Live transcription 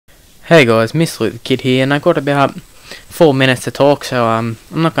Hey guys, Miss Luke the Kid here, and I've got about 4 minutes to talk, so I'm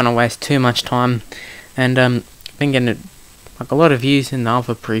not going to waste too much time. And been getting like a lot of views in the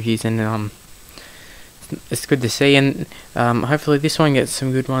other previews, and it's good to see. And hopefully this one gets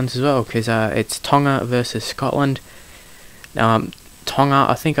some good ones as well, because it's Tonga versus Scotland. Tonga,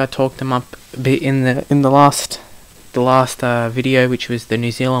 I think I talked them up a bit in the last video, which was the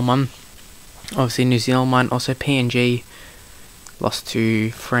New Zealand one. Obviously New Zealand one, also PNG lost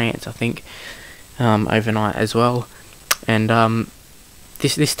to France, I think, overnight as well. And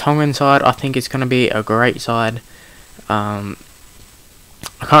this Tongan side, I think, is going to be a great side. I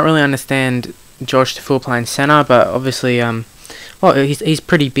can't really understand George Tafur playing centre, but obviously, well, he's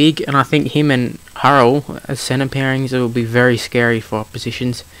pretty big, and I think him and Hurrell as centre pairings will be very scary for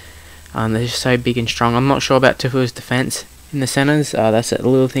oppositions. They're just so big and strong. I'm not sure about Tafur's defence in the centres. That's a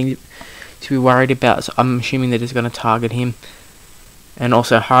little thing to be worried about. So I'm assuming they're just going to target him. And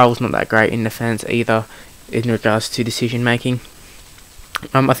also Hurrell's not that great in defence either in regards to decision making.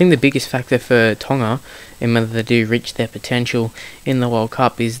 I think the biggest factor for Tonga in whether they do reach their potential in the World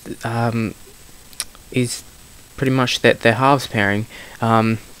Cup is pretty much that their halves pairing.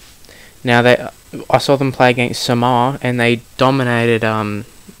 Now I saw them play against Samoa and they dominated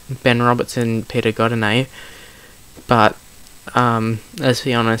Ben Roberts and Peter Godinez, but let's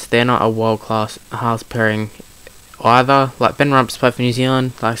be honest, they're not a world class halves pairing either. Like, Ben Roberts played for New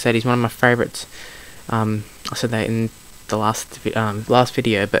Zealand. Like I said, he's one of my favourites. I said that in the last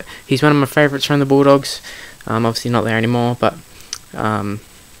video, but he's one of my favourites from the Bulldogs. Obviously not there anymore, but yeah,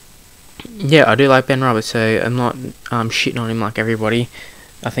 I do like Ben Roberts, so I'm not shitting on him like everybody.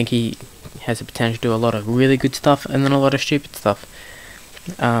 I think he has the potential to do a lot of really good stuff and then a lot of stupid stuff.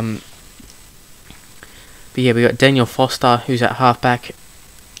 But yeah, we got Daniel Foster, who's at halfback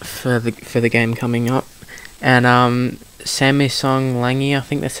for the game coming up. And Samisong Langi, I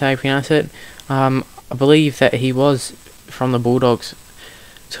think that's how you pronounce it. I believe that he was from the Bulldogs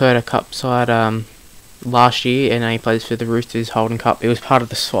Toyota Cup side last year, and now he plays for the Roosters Holden Cup. It was part of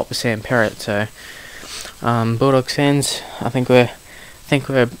the swap with Sam Perrott. So Bulldogs fans, I think we're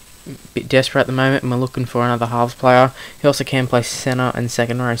a bit desperate at the moment, and we're looking for another halves player. He also can play centre and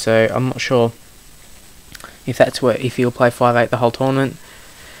second row, so I'm not sure if he'll play 5'8" the whole tournament.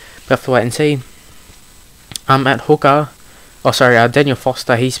 We'll have to wait and see. At hooker, Daniel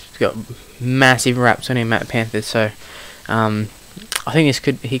Foster, he's got massive raps on him at Panthers, so I think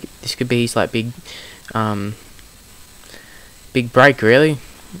this could be his like big break, really.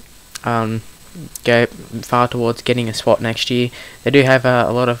 Go far towards getting a spot next year. They do have a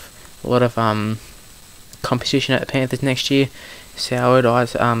lot of competition at the Panthers next year. Soward,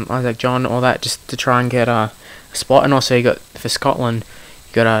 Isaac John, all that, just to try and get a spot. And also you got for Scotland,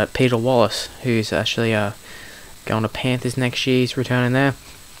 you got Peter Wallace, who's actually going to Panthers next year. He's returning there.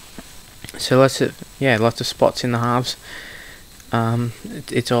 So lots of spots in the halves.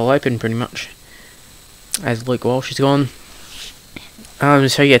 It's all open pretty much, as Luke Walsh is gone.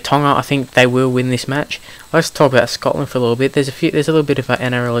 So yeah, Tonga, I think they will win this match. Let's talk about Scotland for a little bit. There's a little bit of an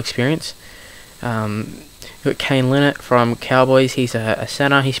NRL experience. You've got Kane Linnett from Cowboys. He's a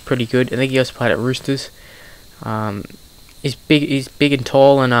centre. He's pretty good. I think he also played at Roosters. He's big and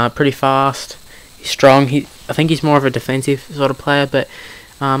tall and pretty fast. He's strong. I think he's more of a defensive sort of player, but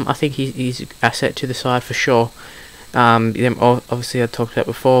I think he's an asset to the side for sure. Obviously, I talked about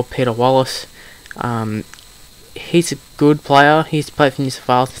before, Peter Wallace. He's a good player. He's played for New South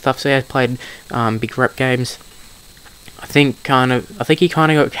Wales and stuff, so he has played big rep games. I think he kind of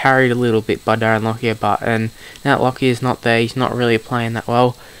got carried a little bit by Darren Lockyer, and now that Lockyer's not there, he's not really playing that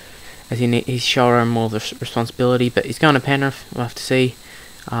well, as he's shouldering more of the responsibility. But he's going to Penrith. We'll have to see.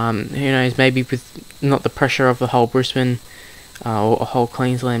 Who knows, maybe with not the pressure of the whole Brisbane or whole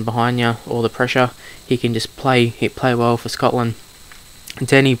Queensland behind you, or the pressure, he can just play well for Scotland.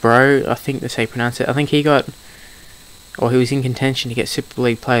 Danny Bro, I think that's how you pronounce it, I think he was in contention to get Super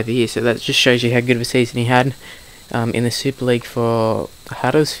League Player of the Year, so that just shows you how good of a season he had in the Super League for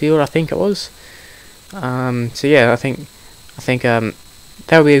Huddersfield, I think it was. So yeah, I think that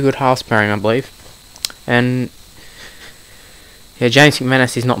would be a good halves pairing, I believe. And yeah, James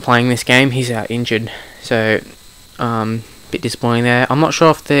McManus is not playing this game. He's out injured, so bit disappointing there. I'm not sure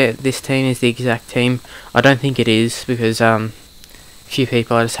if this team is the exact team. I don't think it is, because a few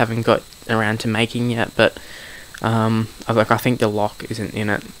people I just haven't got around to making yet. But I think the lock isn't in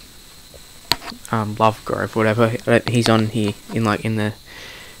it. Lovegrove, whatever. He's on here in the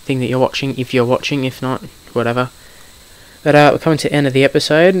thing that you're watching. If you're watching, if not, whatever. But we're coming to the end of the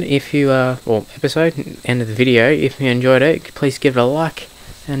episode. End of the video. If you enjoyed it, please give it a like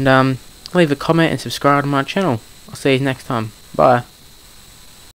and leave a comment and subscribe to my channel. I'll see you next time. Bye.